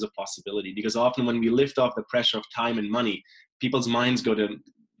also in terms of possibility. Because often when we lift off the pressure of time and money, people's minds go to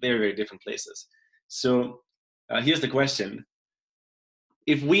very, very different places. So here's the question.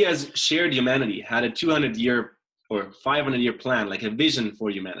 If we as shared humanity had a 200-year or 500-year plan, like a vision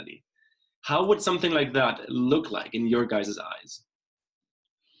for humanity, how would something like that look like in your guys' eyes?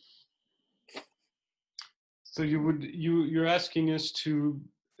 So you're asking us to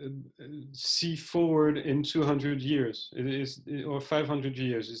see forward in 200 years, or 500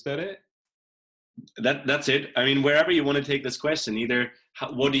 years. Is that it? That's it. I mean, wherever you want to take this question, either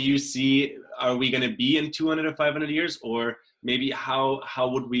what do you see, are we going to be in 200 or 500 years, or maybe how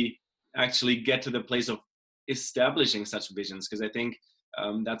would we actually get to the place of establishing such visions? Because I think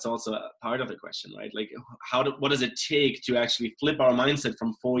that's also a part of the question, right? Like, what does it take to actually flip our mindset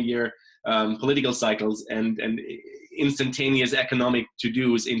from 4-year political cycles and instantaneous economic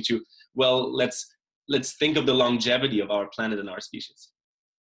to-dos into, well, let's think of the longevity of our planet and our species.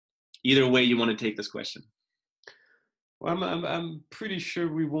 Either way you want to take this question. Well, I'm pretty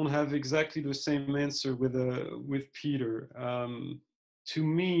sure we won't have exactly the same answer with Peter. To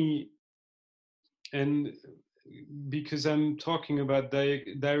me, and because I'm talking about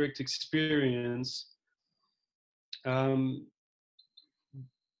direct experience,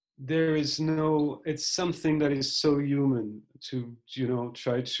 there is no, it's something that is so human to,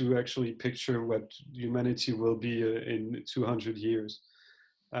 try to actually picture what humanity will be in 200 years.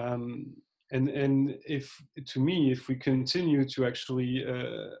 And if, to me, if we continue to actually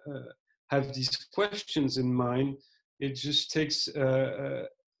have these questions in mind, it just takes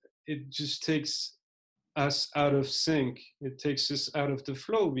us out of sync. It takes us out of the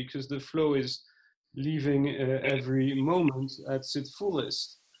flow, because the flow is leaving every moment at its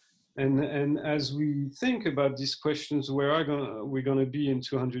fullest. And as we think about these questions, where we're going to be in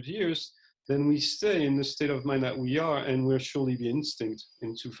 200 years, then we stay in the state of mind that we are, and we'll surely be instinct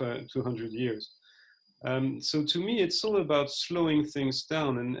in 200 years. So to me, it's all about slowing things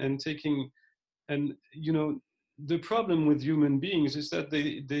down and taking, and the problem with human beings is that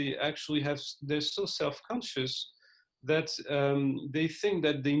they actually they're so self-conscious that they think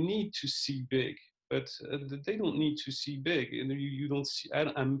that they need to see big, but they don't need to see big. And you don't see,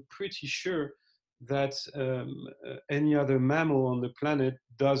 I'm pretty sure that any other mammal on the planet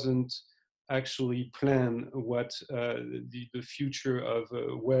doesn't actually plan what the future of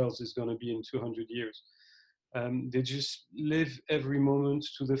whales is going to be in 200 years. They just live every moment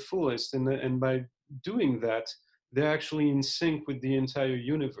to the fullest, and by doing that, they're actually in sync with the entire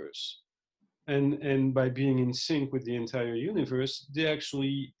universe. And by being in sync with the entire universe, they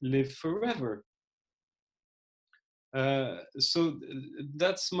actually live forever. So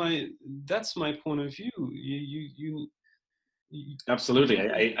that's my point of view. You Absolutely,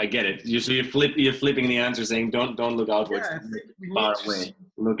 I get it. So you're flipping the answer, saying don't look outwards, far away.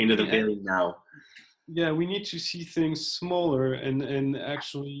 Look into the very now. Yeah, we need to see things smaller and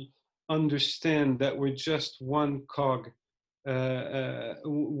actually understand that we're just one cog,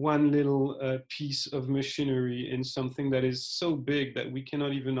 one little piece of machinery in something that is so big that we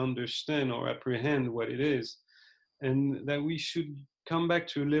cannot even understand or apprehend what it is, and that we should come back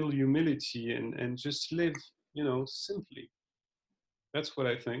to a little humility and just live, simply. That's what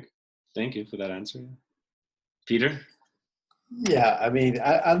I think. Thank you for that answer. Peter? Yeah, I mean,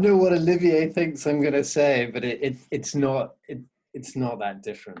 I know what Olivier thinks I'm going to say, but it's not that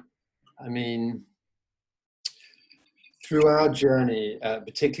different. I mean, through our journey,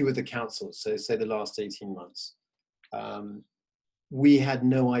 particularly with the council, so say the last 18 months, we had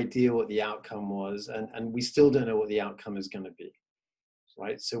no idea what the outcome was, and we still don't know what the outcome is going to be,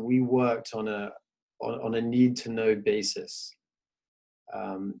 right? So we worked on a need-to-know basis,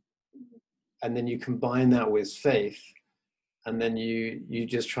 and then you combine that with faith, and then you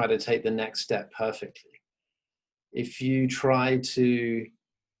just try to take the next step perfectly. If you try to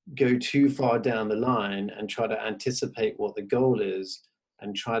go too far down the line and try to anticipate what the goal is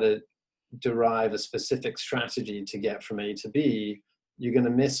and try to derive a specific strategy to get from A to B, you're going to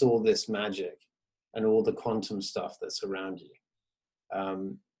miss all this magic and all the quantum stuff that's around you.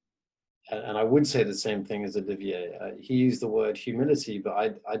 And I would say the same thing as Olivier. He used the word humility, but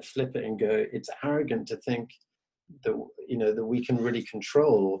I'd flip it and go, it's arrogant to think that that we can really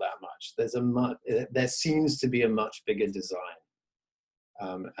control all that much. There seems to be a much bigger design,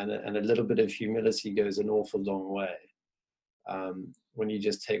 And a little bit of humility goes an awful long way when you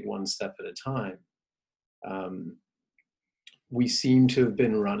just take one step at a time. We seem to have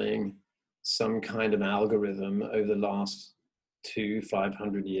been running some kind of algorithm over the last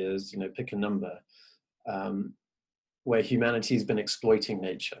 500 years, pick a number, where humanity's been exploiting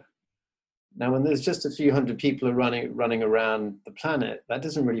nature. Now, when there's just a few hundred people are running around the planet, that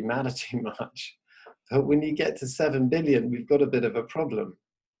doesn't really matter too much. But when you get to 7 billion, we've got a bit of a problem.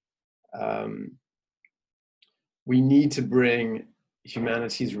 We need to bring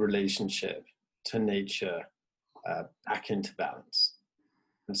humanity's relationship to nature back into balance.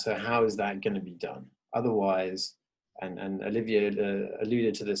 And so how is that going to be done? Otherwise, and Olivier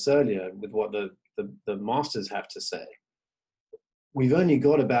alluded to this earlier with what the masters have to say, we've only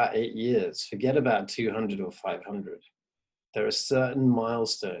got about 8 years, forget about 200 or 500. There are certain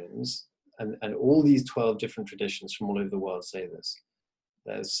milestones, and all these 12 different traditions from all over the world say this.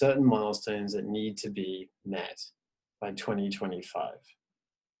 There's certain milestones that need to be met by 2025.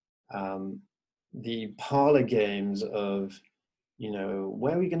 The parlor games of,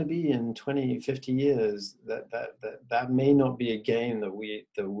 where are we going to be in 20, 50 years? That may not be a game that we're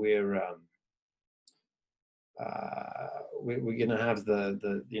going to have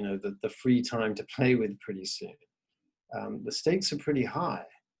the free time to play with pretty soon. The stakes are pretty high,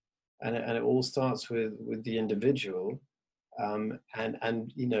 and it all starts with the individual. And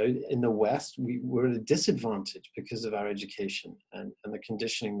in the West, we're at a disadvantage because of our education and the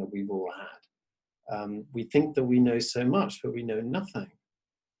conditioning that we've all had. We think that we know so much, but we know nothing.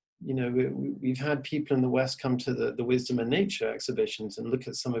 We've had people in the West come to the Wisdom and Nature exhibitions and look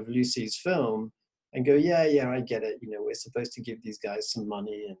at some of Lucy's film and go, yeah, I get it. We're supposed to give these guys some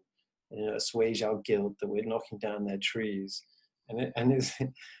money and assuage our guilt that we're knocking down their trees. And it's,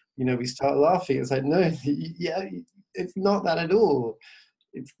 we start laughing. It's like, no, yeah, it's not that at all.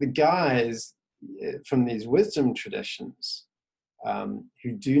 It's the guys from these wisdom traditions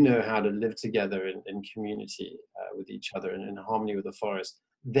who do know how to live together in community with each other and in harmony with the forest.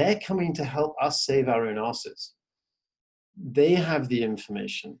 They're coming to help us save our own asses. They have the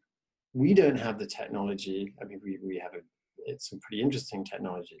information. We don't have the technology. I mean, we have it's some pretty interesting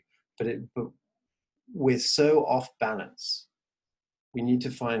technology, but we're so off balance. We need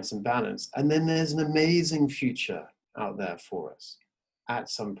to find some balance. And then there's an amazing future out there for us at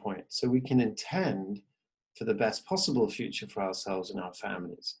some point. So we can intend for the best possible future for ourselves and our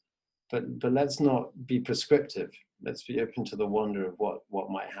families. But let's not be prescriptive. Let's be open to the wonder of what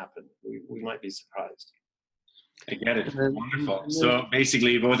might happen. We might be surprised. I get it. Wonderful. So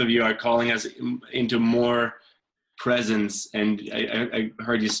basically, both of you are calling us into more presence. And I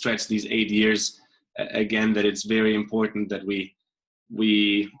heard you stretch these 8 years again, that it's very important that we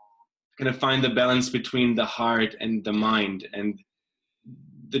kind of find the balance between the heart and the mind, and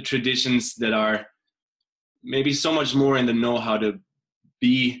the traditions that are maybe so much more in the know how to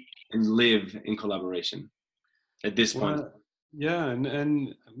be and live in collaboration at this point. Yeah,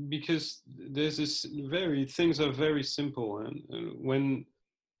 and because there's this things are very simple, and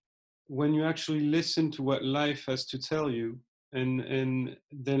when you actually listen to what life has to tell you, and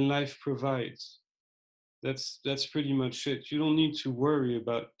then life provides. That's pretty much it. You don't need to worry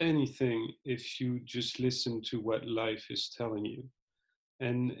about anything if you just listen to what life is telling you.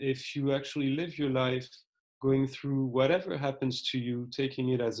 And if you actually live your life going through whatever happens to you, taking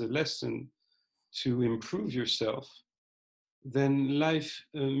it as a lesson to improve yourself, then life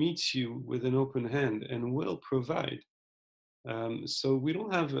meets you with an open hand and will provide. So we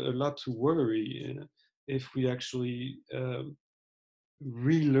don't have a lot to worry if we actually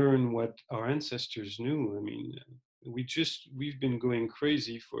relearn what our ancestors knew. I mean, we've been going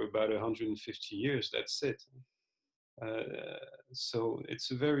crazy for about 150 years. That's it. So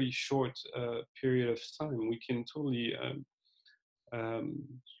it's a very short period of time. We can totally,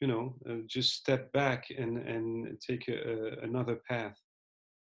 just step back and take another path.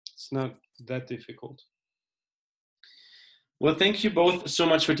 It's not that difficult. Well, thank you both so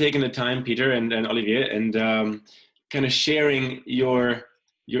much for taking the time, Peter and Olivier, and kind of sharing your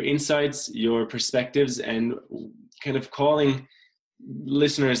insights, your perspectives, and kind of calling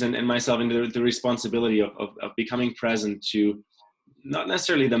listeners and myself into the responsibility of becoming present to not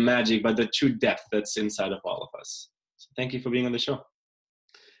necessarily the magic, but the true depth that's inside of all of us. So thank you for being on the show.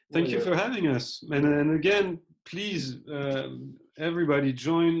 Thank you for having us. And again, please, everybody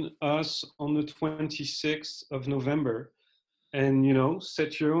join us on the 26th of November. And,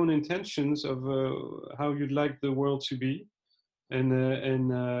 set your own intentions of how you'd like the world to be.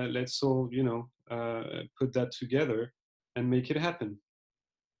 And let's all, put that together and make it happen.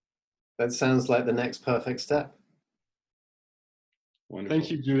 That sounds like the next perfect step. Wonderful.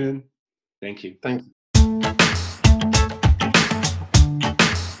 Thank you, Julian. Thank you. Thank you.